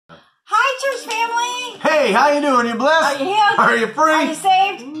Hey, how you doing? You blessed? Are you healed? Are you free? Are you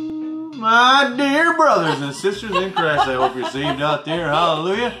saved? My dear brothers and sisters in Christ, I hope you're saved out there.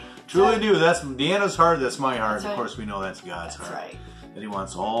 Hallelujah. Truly do. That's Deanna's heart. That's my heart. That's right. Of course, we know that's God's heart. That's right. That He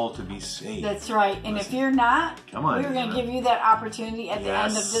wants all to be saved. That's right. And if you're not, come on, we're going to give you that opportunity at the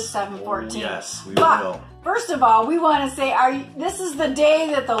end of this 7:14. Yes, we but will. First of all, we want to say, this is the day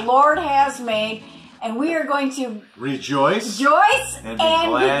that the Lord has made, and we are going to rejoice and be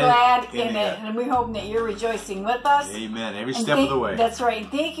glad in it. And we hope that you're rejoicing with us. Amen. Every step of the way. That's right.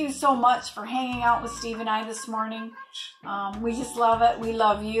 Thank you so much for hanging out with Steve and I this morning. We just love it. We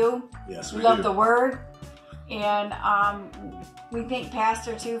love you. Yes, we love the Word. And we thank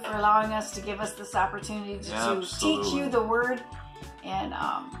Pastor, too, for allowing us to give us this opportunity to teach you the Word and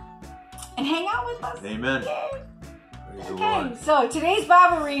hang out with us. Amen. Okay, so today's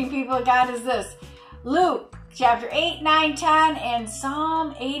Bible reading, people of God, is this. Luke chapter 8, 9, 10, and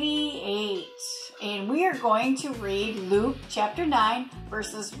Psalm 88. And we are going to read Luke chapter 9,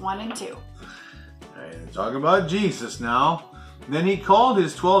 verses 1 and 2. All right, talk about Jesus now. Then He called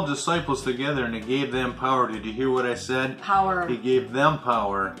His 12 disciples together and He gave them power. Did you hear what I said? Power. He gave them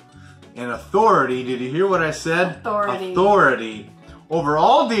power and authority. Did you hear what I said? Authority. Authority over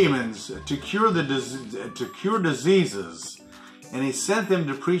all demons to cure diseases. And He sent them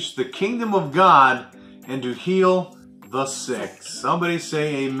to preach the kingdom of God and to heal the sick. Somebody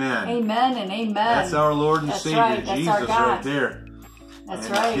say amen. Amen and amen. That's our Lord and Savior, right. That's Jesus, our God. right there. That's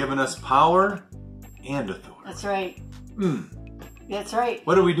and right. He's given us power and authority. That's right. That's right.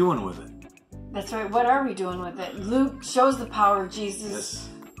 What are we doing with it? That's right. What are we doing with it? Luke shows the power of Jesus,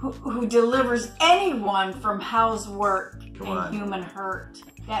 who delivers anyone from hell's work and human hurt.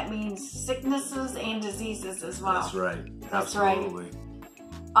 That means sicknesses and diseases as well. That's right. That's Absolutely.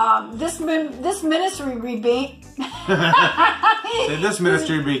 Right. This ministry this ministry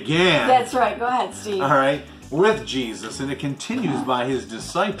began. That's right. Go ahead, Steve. All right. With Jesus, and it continues by His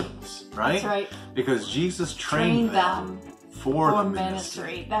disciples, right? That's right. Because Jesus trained them for the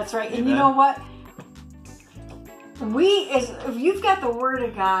ministry. That's right. Amen. And you know what? If you've got the Word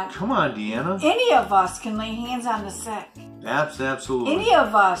of God, come on, Deanna. Any of us can lay hands on the sick. Absolutely. Any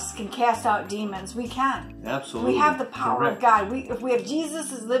of us can cast out demons. We can. Absolutely. We have the power of God. If we have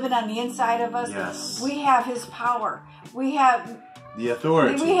Jesus is living on the inside of us, we have His power. We have the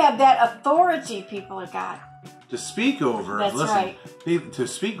authority. We have that authority, people of God. To speak over, right. To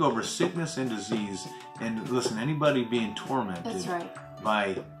speak over sickness and disease, and listen, anybody being tormented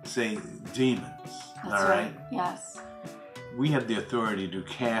by, say, demons. That's right. Yes. We have the authority to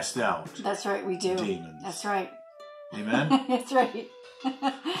cast out. That's right, we do. Demons. That's right. Amen? That's right.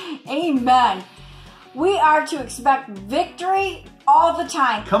 Amen. We are to expect victory all the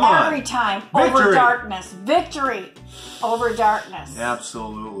time. Every time. Victory. Over darkness. Victory over darkness.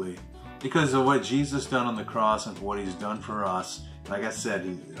 Absolutely. Because of what Jesus done on the cross and what He's done for us. Like I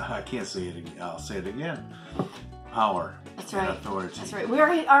said, I can't say it again. I'll say it again. Power. That's right. And authority. That's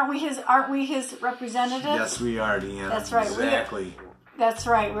right. Aren't we His representatives? Yes, we are, Deanna. That's right. Exactly. That's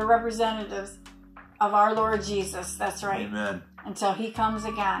right. We're representatives of our Lord Jesus. That's right. Amen. Until He comes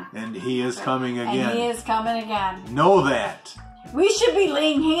again. And He is coming again. And He is coming again. Know that. We should be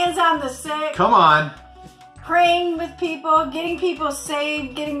laying hands on the sick. Come on. Praying with people, getting people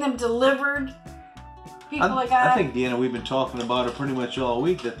saved, getting them delivered. People of God. I think, Deanna, we've been talking about it pretty much all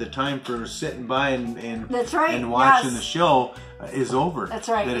week, that the time for sitting by and That's right. and watching the show is over. That's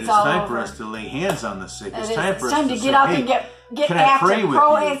right. That it's it's time over. for us to lay hands on the sick. It's time for us to say, get out and get active. I pray with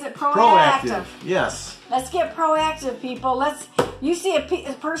you? Is it proactive? Yes. Let's get proactive, people. You see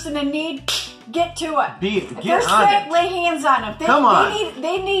a person in need, get to it. If they're sick, lay hands on them. Come on.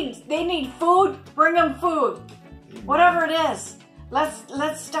 They need food. Bring them food. Amen. Whatever it is.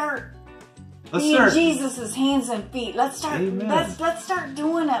 Let's start being Jesus' hands and feet. Let's start. Let's start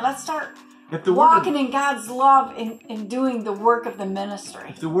doing it. Let's start walking in God's love and doing the work of the ministry.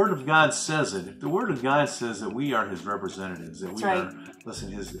 If the Word of God says it, if the Word of God says that we are His representatives, that we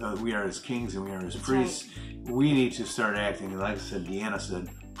are, we are His kings and we are His priests, we need to start acting. Like I said, Deanna said,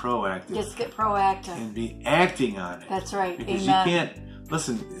 proactive. Just get proactive and be acting on it. That's right. Because Amen. you can't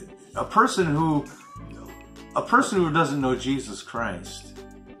listen. A person who doesn't know Jesus Christ,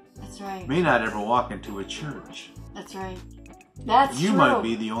 that's right, may not ever walk into a church. That's right. That's you true. might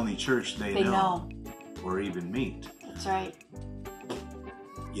be the only church they know or even meet. That's right.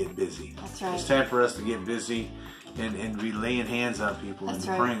 Get busy. That's right. It's time for us to get busy and be laying hands on people and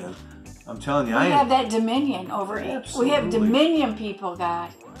praying. I'm telling you, we have that dominion over it. We have dominion, people,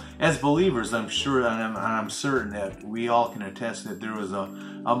 God. As believers, I'm sure and I'm certain that we all can attest that there was a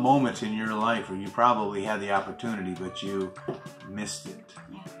moment in your life where you probably had the opportunity, but you missed it.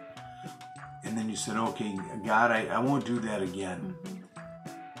 Yeah. And then you said, okay, God, I won't do that again.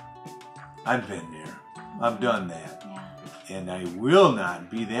 I've been there. I've done that. Yeah. And I will not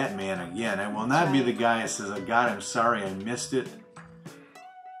be that man again. I will not be the guy that says, God, I'm sorry, I missed it.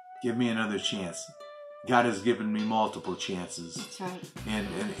 Give me another chance. God has given me multiple chances. That's right.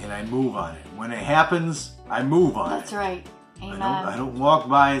 And I move on it. When it happens, I move on it. That's right. Amen. I don't walk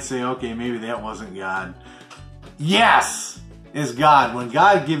by and say, okay, maybe that wasn't God. Yes, it's God. When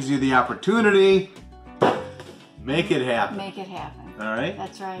God gives you the opportunity, make it happen. Make it happen. All right?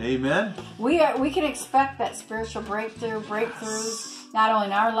 That's right. Amen. We can expect that spiritual breakthroughs, not only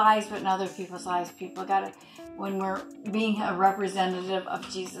in our lives, but in other people's lives. People got to, when we're being a representative of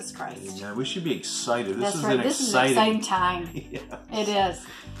Jesus Christ. Yeah, we should be excited. This is an exciting time. Yes. It is.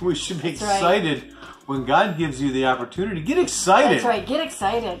 We should be excited when God gives you the opportunity. Get excited. That's right. Get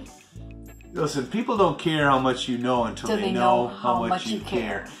excited. Listen, people don't care how much you know until they know how much you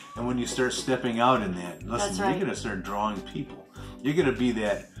care. And when you start stepping out in that, listen, you're going to start drawing people. You're going to be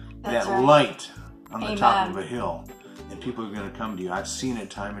that light on the top of a hill. And people are going to come to you. I've seen it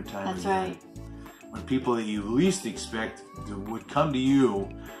time and time again. Right. When people that you least expect would come to you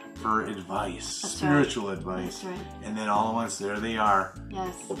for advice, spiritual advice. That's right. And then all at once, there they are.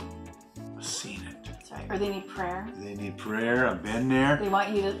 Yes. I've seen it. That's right. Or they need prayer. They need prayer. I've been there. They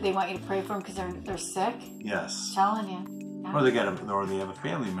want you to pray for them because they're sick. Yes. I'm telling you. Yeah. Or they have a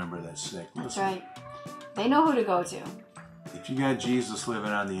family member that's sick. That's right. They know who to go to. If you got Jesus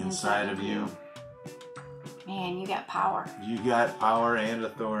living on the inside of you, man, you got power. You got power and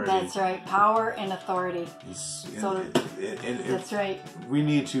authority. That's right. Power and authority. That's right. We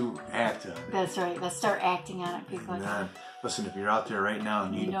need to act on it. That's right. Let's start acting on it, people. Listen, if you're out there right now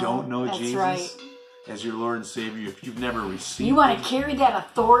and you don't know Jesus as your Lord and Savior, if you've never received you want to carry that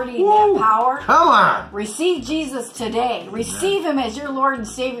authority and that power? Come on! Receive Jesus today. Amen. Receive Him as your Lord and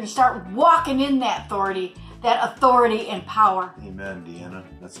Savior and start walking in that authority and power. Amen, Deanna.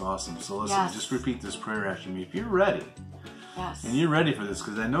 That's awesome. So listen, just repeat this prayer after me. If you're ready, and you're ready for this,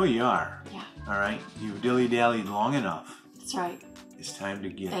 because I know you are. Yeah. All right? You've dilly-dallied long enough. That's right. It's time to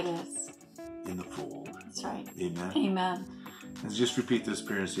get in the fold. That's right. Amen. Amen. And just repeat this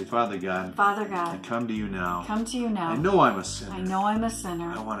prayer and say, Father God, I come to you now. Come to you now. I know I'm a sinner. I know I'm a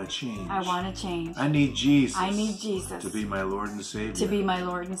sinner. I want to change. I want to change. I need Jesus. I need Jesus to be my Lord and Savior. To be my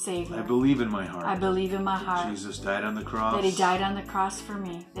Lord and Savior. I believe in my heart. I believe in my heart. Jesus died on the cross. That He died on the cross for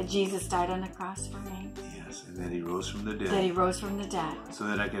me. That Jesus died on the cross for me. Yes, and that He rose from the dead. That He rose from the dead. So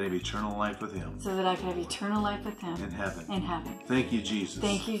that I could have eternal life with Him. So that I could have eternal life with Him. In heaven. In heaven. Thank you, Jesus.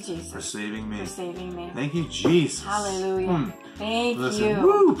 Thank you, Jesus. For saving me. For saving me. Thank you, Jesus. Hallelujah. Thank you.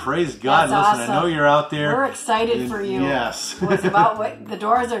 Woo, praise God. That's Listen, awesome. I know you're out there. We're excited for you. Yes. It's about what the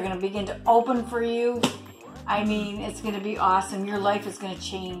doors are going to begin to open for you. I mean, it's going to be awesome. Your life is going to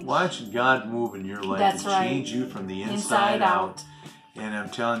change. Watch God move in your life and change you from the inside out. And I'm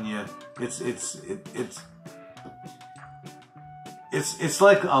telling you, it's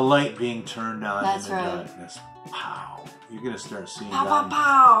like a light being turned on in the darkness. Pow. You're going to start seeing God.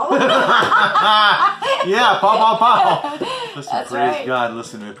 Pow, pow. Yeah, pow, pow, pow. Listen, praise God.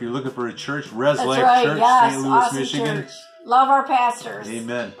 Listen, if you're looking for a church, RezLife Church, St. Louis, Michigan. Church. Love our pastors.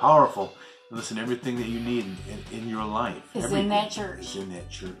 Amen. Powerful. Listen, everything that you need in your life is in that church. Is in that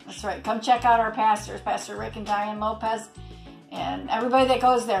church. That's right. Come check out our pastors, Pastor Rick and Diane Lopez, and everybody that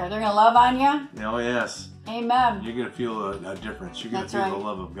goes there. They're going to love on you. Oh, yes. Amen. You're going to feel a difference. You're going to feel the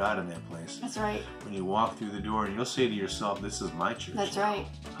love of God in that place. That's right. When you walk through the door, and you'll say to yourself, this is my church. That's right.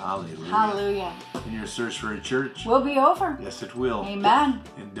 Hallelujah. Hallelujah. And your search for a church will be over. Yes, it will. Amen.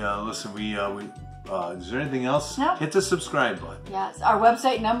 And listen, is there anything else? No. Hit the subscribe button. Yes. Our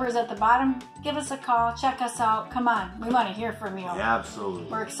website number is at the bottom. Give us a call. Check us out. Come on. We want to hear from you.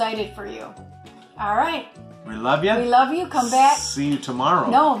 Absolutely. We're excited for you. All right. We love you. We love you. Come back. See you tomorrow.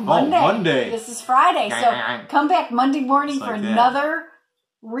 No, Monday. Oh, Monday. This is Friday. So come back Monday morning for another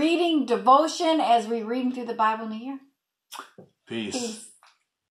reading devotion as we reading through the Bible in a year. Peace.